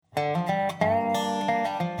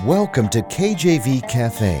Welcome to KJV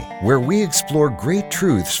Cafe, where we explore great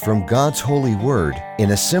truths from God's holy word in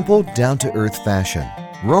a simple, down-to-earth fashion.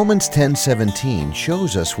 Romans 10:17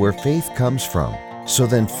 shows us where faith comes from. So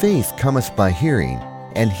then faith cometh by hearing,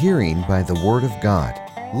 and hearing by the word of God.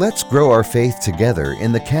 Let's grow our faith together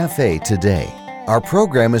in the cafe today. Our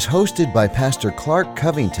program is hosted by Pastor Clark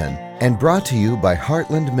Covington and brought to you by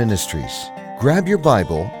Heartland Ministries. Grab your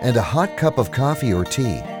Bible and a hot cup of coffee or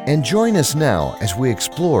tea and join us now as we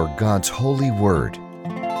explore God's holy word.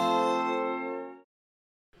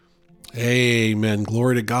 Amen.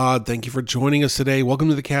 Glory to God. Thank you for joining us today. Welcome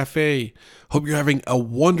to the cafe. Hope you're having a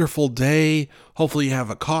wonderful day. Hopefully you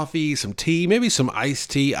have a coffee, some tea, maybe some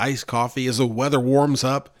iced tea, iced coffee as the weather warms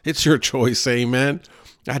up. It's your choice. Amen.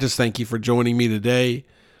 I just thank you for joining me today.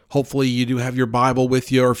 Hopefully you do have your Bible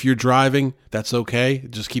with you, or if you're driving, that's okay.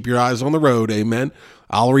 Just keep your eyes on the road. Amen.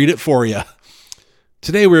 I'll read it for you.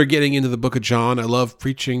 Today we're getting into the book of John. I love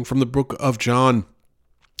preaching from the book of John.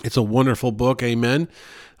 It's a wonderful book. Amen.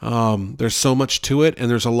 There's so much to it,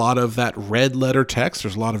 and there's a lot of that red letter text.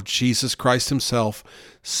 There's a lot of Jesus Christ himself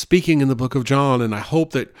speaking in the book of John, and I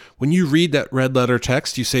hope that when you read that red letter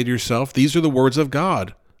text, you say to yourself, these are the words of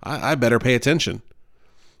God. I better pay attention.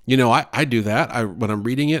 You know, I do that. When I'm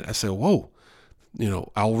reading it, I say, whoa,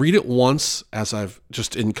 I'll read it once as I've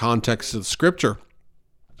just in context of the scripture.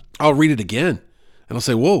 I'll read it again and I'll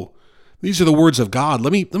say, whoa, these are the words of God.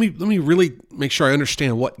 Let me really make sure I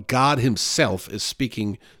understand what God himself is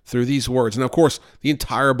speaking through these words. And of course, the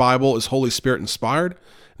entire Bible is Holy Spirit inspired,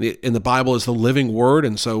 and the Bible is the living word.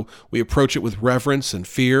 And so we approach it with reverence and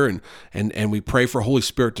fear, and we pray for Holy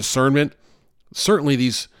Spirit discernment. Certainly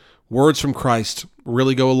these words from Christ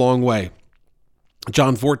really go a long way.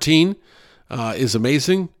 John 14 is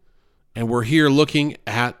amazing, and we're here looking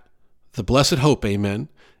at the blessed hope, amen,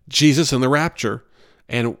 Jesus and the rapture.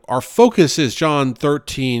 And our focus is John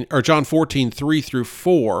 14, 3 through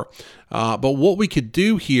 4. But what we could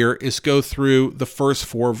do here is go through the first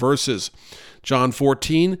four verses. John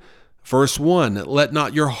 14, verse 1, let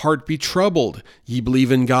not your heart be troubled. Ye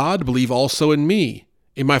believe in God, believe also in me.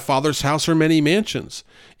 In my Father's house are many mansions.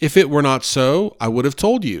 If it were not so, I would have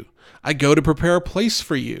told you. I go to prepare a place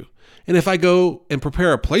for you. And if I go and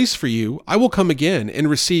prepare a place for you, I will come again and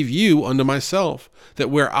receive you unto myself, that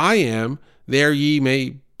where I am, there ye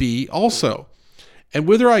may be also. And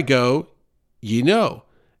whither I go, ye know,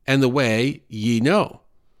 and the way ye know.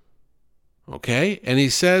 Okay? And he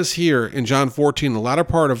says here in John 14, the latter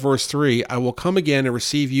part of verse 3, I will come again and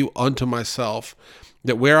receive you unto myself,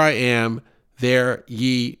 that where I am, there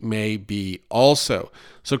ye may be also.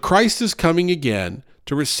 So Christ is coming again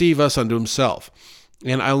to receive us unto himself.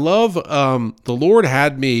 And I love, the Lord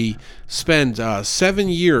had me spend 7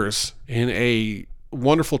 years in a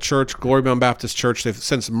wonderful church, Glory Bound Baptist Church. They've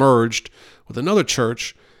since merged with another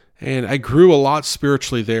church, and I grew a lot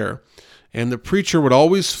spiritually there. And the preacher would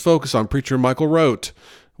always focus on, preacher Michael Rote,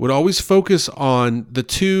 would always focus on the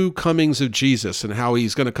two comings of Jesus and how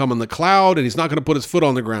he's going to come on the cloud and he's not going to put his foot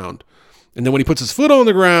on the ground. And then when he puts his foot on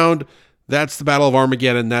the ground, that's the Battle of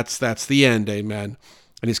Armageddon. That's the end, amen.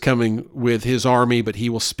 And he's coming with his army, but he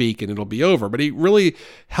will speak and it'll be over. But he really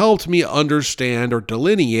helped me understand or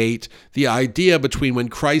delineate the idea between when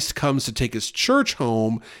Christ comes to take his church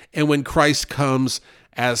home and when Christ comes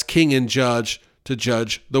as king and judge to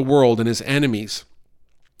judge the world and his enemies.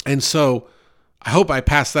 And so I hope I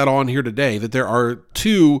pass that on here today, that there are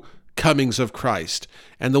two comings of Christ.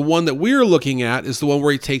 And the one that we're looking at is the one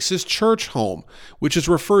where he takes his church home, which is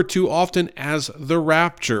referred to often as the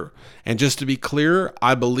rapture. And just to be clear,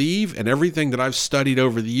 I believe, and everything that I've studied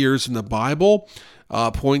over the years in the Bible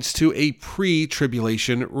points to a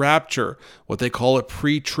pre-tribulation rapture, what they call a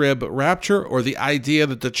pre-trib rapture, or the idea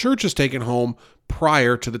that the church is taken home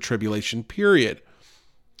prior to the tribulation period.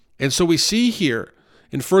 And so we see here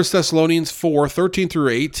in 1 Thessalonians 4, 13 through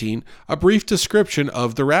 18, a brief description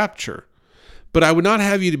of the rapture. But I would not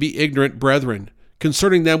have you to be ignorant, brethren,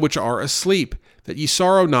 concerning them which are asleep, that ye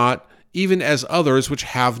sorrow not, even as others which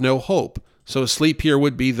have no hope. So asleep here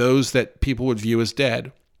would be those that people would view as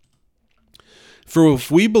dead. For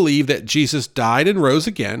if we believe that Jesus died and rose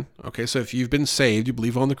again, okay, so if you've been saved, you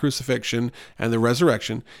believe on the crucifixion and the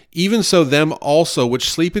resurrection, even so them also which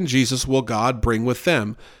sleep in Jesus will God bring with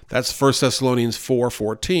them. That's 1 Thessalonians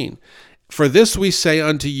 4:14. For this we say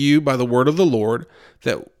unto you by the word of the Lord,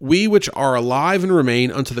 that we which are alive and remain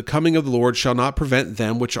unto the coming of the Lord shall not prevent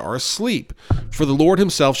them which are asleep. For the Lord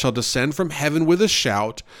himself shall descend from heaven with a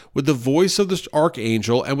shout, with the voice of the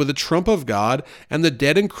archangel, and with the trump of God, and the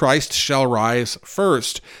dead in Christ shall rise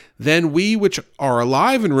first. Then we which are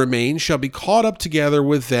alive and remain shall be caught up together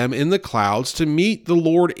with them in the clouds to meet the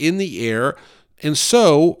Lord in the air, and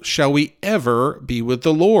so shall we ever be with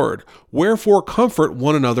the Lord. Wherefore comfort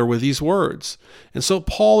one another with these words. And so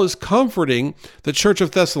Paul is comforting the church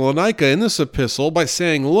of Thessalonica in this epistle by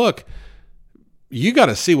saying, look, you got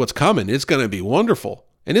to see what's coming. It's going to be wonderful.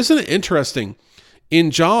 And isn't it interesting?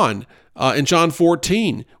 In John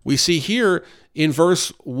 14, we see here in verse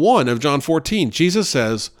 1 of John 14, Jesus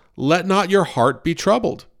says, let not your heart be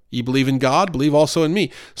troubled. You believe in God, believe also in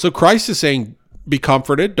me. So Christ is saying, be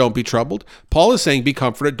comforted, don't be troubled. Paul is saying, be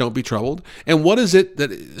comforted, don't be troubled. And what is it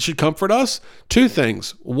that should comfort us? Two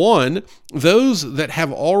things. One, those that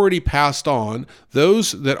have already passed on,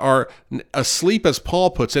 those that are asleep, as Paul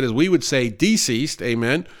puts it, as we would say, deceased,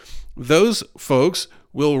 amen. Those folks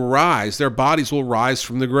will rise. Their bodies will rise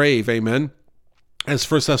from the grave, amen. As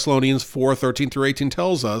 1 Thessalonians 4:13-18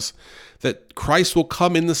 tells us, that Christ will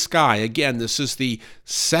come in the sky. Again, this is the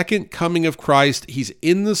second coming of Christ. He's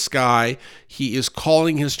in the sky. He is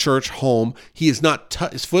calling his church home. He is not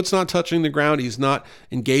his foot's not touching the ground. He's not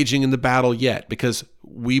engaging in the battle yet, because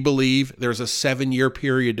we believe there's a 7-year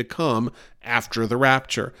period to come after the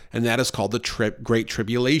rapture, and that is called the Great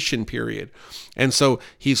Tribulation period. And so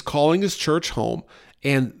he's calling his church home,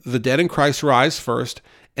 and the dead in Christ rise first,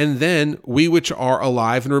 and then we which are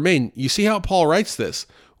alive and remain. You see how Paul writes this?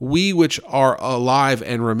 We which are alive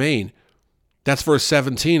and remain. That's verse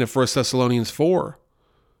 17 of 1 Thessalonians 4.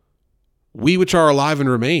 We which are alive and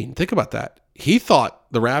remain. Think about that. He thought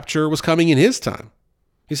the rapture was coming in his time.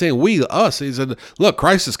 He's saying we, us. He said, look,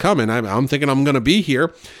 Christ is coming. I'm thinking I'm going to be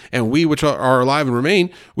here. And we which are alive and remain,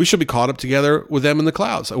 we should be caught up together with them in the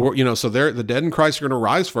clouds. So the dead in Christ are going to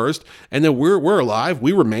rise first. And then we're alive.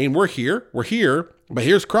 We remain. We're here. But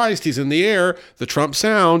here's Christ. He's in the air. The trump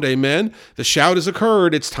sound. Amen. The shout has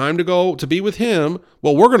occurred. It's time to go to be with him.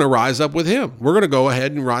 Well, we're going to rise up with him. We're going to go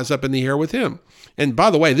ahead and rise up in the air with him. And by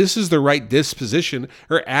the way, this is the right disposition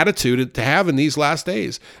or attitude to have in these last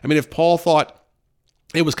days. I mean, if Paul thought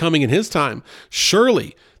it was coming in his time,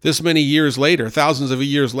 surely this many years later, thousands of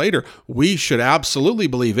years later, we should absolutely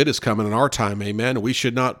believe it is coming in our time, amen. We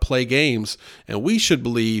should not play games, and we should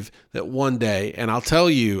believe that one day, and I'll tell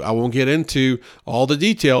you, I won't get into all the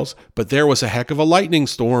details, but there was a heck of a lightning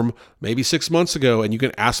storm maybe 6 months ago, and you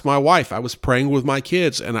can ask my wife. I was praying with my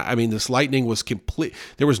kids, and I mean, this lightning was complete.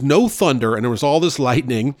 There was no thunder, and there was all this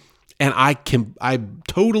lightning. And I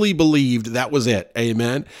totally believed that was it.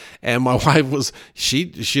 Amen. And my wife was,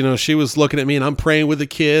 she was looking at me, and I'm praying with the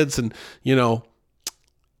kids, and and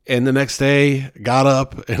the next day got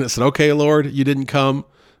up and I said, okay, Lord, you didn't come,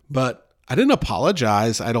 but I didn't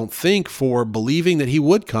apologize, I don't think, for believing that he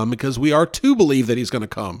would come, because we are to believe that he's going to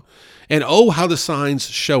come. And oh, how the signs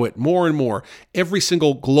show it more and more. Every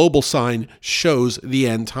single global sign shows the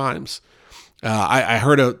end times. I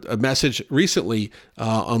heard a message recently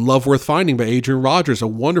on Love Worth Finding by Adrian Rogers, a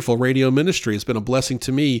wonderful radio ministry. It's been a blessing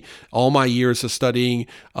to me all my years of studying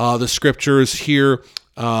the scriptures here.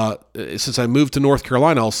 Since I moved to North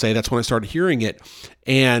Carolina, I'll say that's when I started hearing it.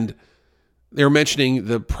 And they were mentioning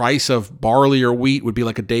the price of barley or wheat would be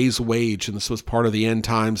like a day's wage, and this was part of the end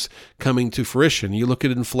times coming to fruition. You look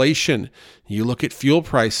at inflation, you look at fuel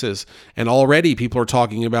prices, and already people are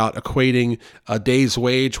talking about equating a day's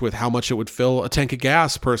wage with how much it would fill a tank of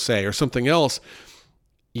gas per se, or something else.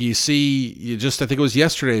 I think it was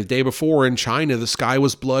yesterday, the day before, in China, the sky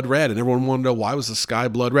was blood red, and everyone wanted to know, why was the sky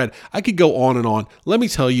blood red? I could go on and on. Let me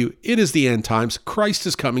tell you, it is the end times. Christ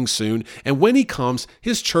is coming soon, and when he comes,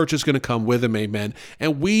 his church is going to come with him, amen.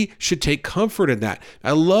 And we should take comfort in that.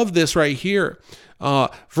 I love this right here.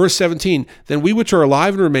 Verse 17, then we which are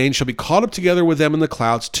alive and remain shall be caught up together with them in the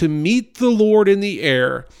clouds to meet the Lord in the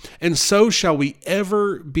air, and so shall we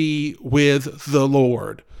ever be with the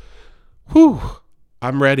Lord. Whew.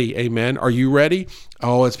 I'm ready. Amen. Are you ready?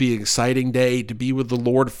 Oh, it's be an exciting day to be with the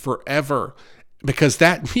Lord forever, because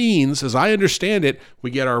that means, as I understand it, we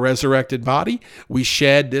get our resurrected body. We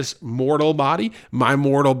shed this mortal body. My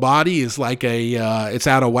mortal body is like it's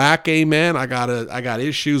out of whack. Amen. I got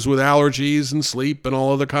issues with allergies and sleep and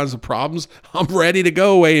all other kinds of problems. I'm ready to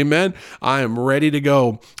go. Amen. I am ready to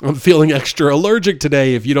go. I'm feeling extra allergic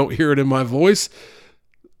today, if you don't hear it in my voice.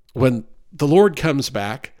 When the Lord comes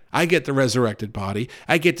back, I get the resurrected body.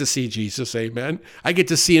 I get to see Jesus, amen. I get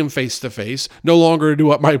to see him face to face. No longer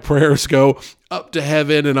do my prayers go up to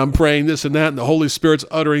heaven and I'm praying this and that and the Holy Spirit's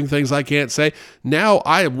uttering things I can't say. Now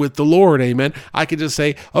I am with the Lord, amen. I can just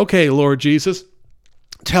say, okay, Lord Jesus,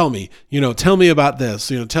 tell me about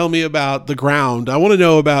this, tell me about the ground. I want to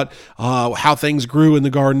know about how things grew in the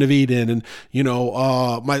Garden of Eden. And,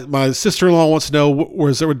 my sister-in-law wants to know,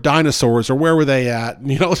 was there were dinosaurs or where were they at? And,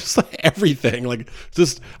 just like everything,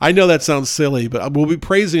 I know that sounds silly, but we'll be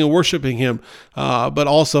praising and worshiping him. But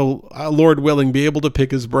also, Lord willing, be able to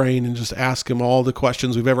pick his brain and just ask him all the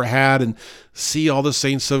questions we've ever had and see all the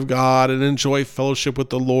saints of God and enjoy fellowship with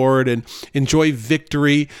the Lord and enjoy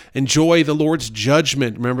victory, enjoy the Lord's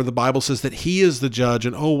judgment. Remember, the Bible says that he is the judge,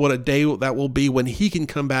 and oh, what a day that will be when he can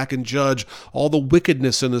come back and judge all the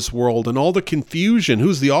wickedness in this world and all the confusion.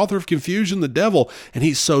 Who's the author of confusion? The devil. And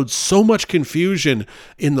he sowed so much confusion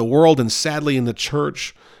in the world and sadly in the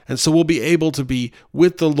church. And so we'll be able to be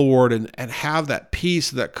with the Lord and have that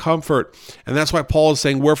peace, that comfort. And that's why Paul is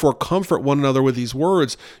saying, wherefore comfort one another with these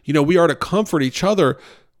words. We are to comfort each other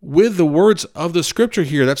with the words of the scripture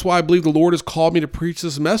here. That's why I believe the Lord has called me to preach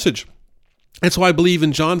this message. That's why I believe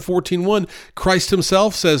in John 14:1, Christ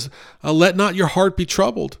himself says, let not your heart be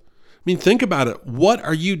troubled. Think about it. What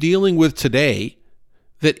are you dealing with today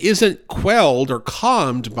that isn't quelled or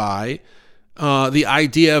calmed by the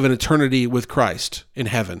idea of an eternity with Christ in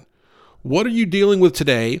heaven? What are you dealing with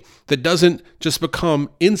today that doesn't just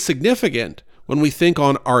become insignificant when we think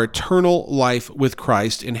on our eternal life with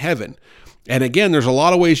Christ in heaven? And again, there's a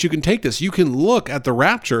lot of ways you can take this. You can look at the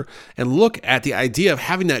rapture and look at the idea of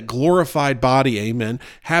having that glorified body, amen,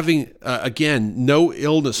 having, again, no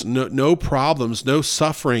illness, no problems, no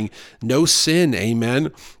suffering, no sin,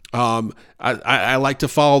 amen. I like to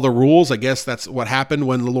follow the rules. I guess that's what happened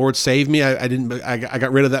when the Lord saved me. I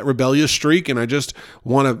got rid of that rebellious streak, and I just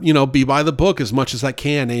want to, be by the book as much as I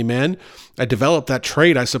can. Amen. I developed that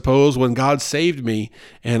trait, I suppose, when God saved me,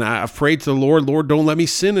 and I've prayed to the Lord, don't let me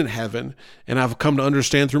sin in heaven. And I've come to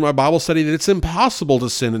understand through my Bible study that it's impossible to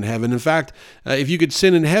sin in heaven. In fact, if you could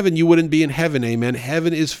sin in heaven, you wouldn't be in heaven. Amen.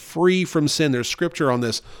 Heaven is free from sin. There's scripture on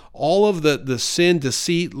this. All of the sin,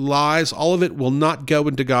 deceit, lies, all of it will not go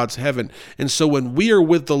into God's heaven. And so when we are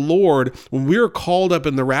with the Lord, when we are called up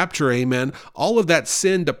in the rapture, amen, all of that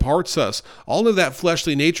sin departs us. All of that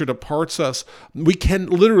fleshly nature departs us. We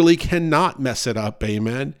literally cannot mess it up,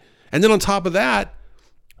 amen. And then on top of that,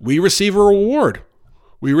 we receive a reward.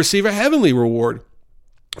 We receive a heavenly reward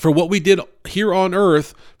for what we did here on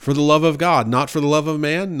earth for the love of God, not for the love of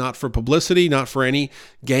man, not for publicity, not for any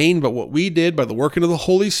gain, but what we did by the working of the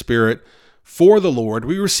Holy Spirit for the Lord.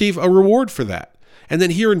 We receive a reward for that. And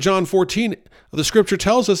then here in John 14, the scripture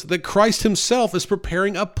tells us that Christ himself is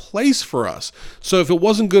preparing a place for us. So if it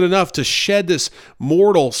wasn't good enough to shed this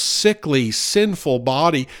mortal, sickly, sinful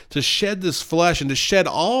body, to shed this flesh and to shed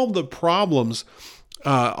all of the problems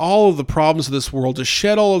of this world, to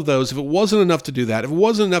shed all of those, if it wasn't enough to do that, if it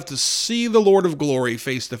wasn't enough to see the Lord of glory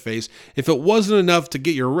face to face, if it wasn't enough to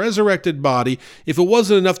get your resurrected body, if it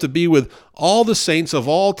wasn't enough to be with all the saints of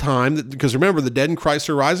all time, because remember, the dead in Christ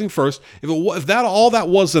are rising first, if that all that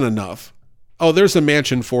wasn't enough, oh, there's a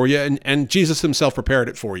mansion for you, and Jesus himself prepared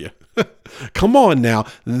it for you. Come on now.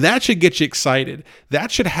 That should get you excited.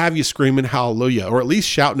 That should have you screaming hallelujah, or at least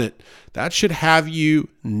shouting it. That should have you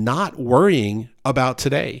not worrying about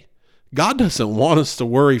today. God doesn't want us to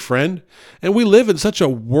worry, friend. And we live in such a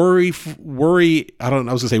worryful,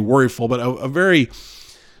 but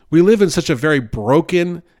we live in such a very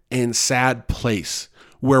broken and sad place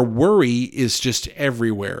where worry is just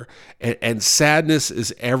everywhere and sadness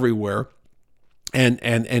is everywhere.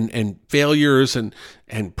 And failures and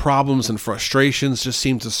problems and frustrations just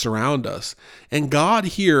seem to surround us. And God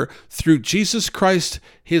here, through Jesus Christ,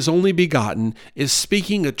 his only begotten, is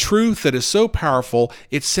speaking a truth that is so powerful,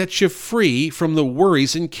 it sets you free from the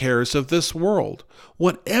worries and cares of this world.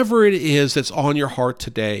 Whatever it is that's on your heart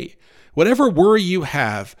today, whatever worry you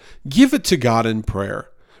have, give it to God in prayer.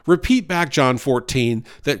 Repeat back John 14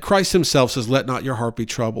 that Christ himself says, let not your heart be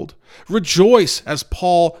troubled. Rejoice, as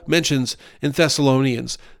Paul mentions in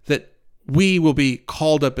Thessalonians, that we will be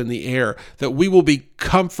called up in the air, that we will be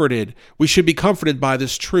comforted. We should be comforted by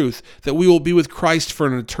this truth, that we will be with Christ for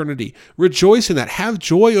an eternity. Rejoice in that. Have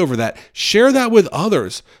joy over that. Share that with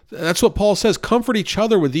others. That's what Paul says. Comfort each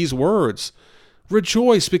other with these words.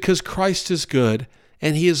 Rejoice because Christ is good,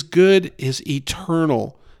 and he is good, is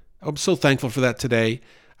eternal. I'm so thankful for that today.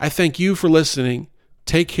 I thank you for listening.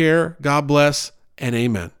 Take care. God bless, and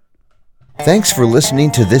amen. Thanks for listening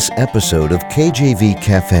to this episode of KJV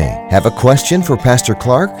Cafe. Have a question for Pastor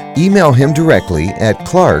Clark? Email him directly at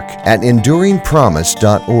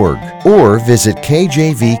clark@enduringpromise.org or visit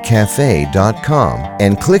kjvcafe.com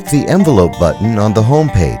and click the envelope button on the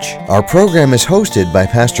homepage. Our program is hosted by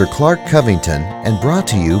Pastor Clark Covington and brought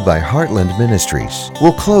to you by Heartland Ministries.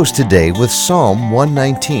 We'll close today with Psalm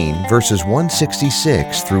 119, verses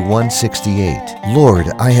 166 through 168. Lord,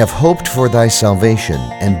 I have hoped for thy salvation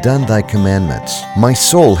and done thy commandments. My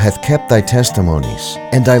soul hath kept thy testimonies,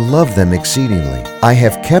 and I love them exceedingly. I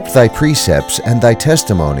have kept thy precepts and thy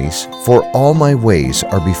testimonies, for all my ways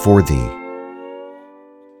are before thee.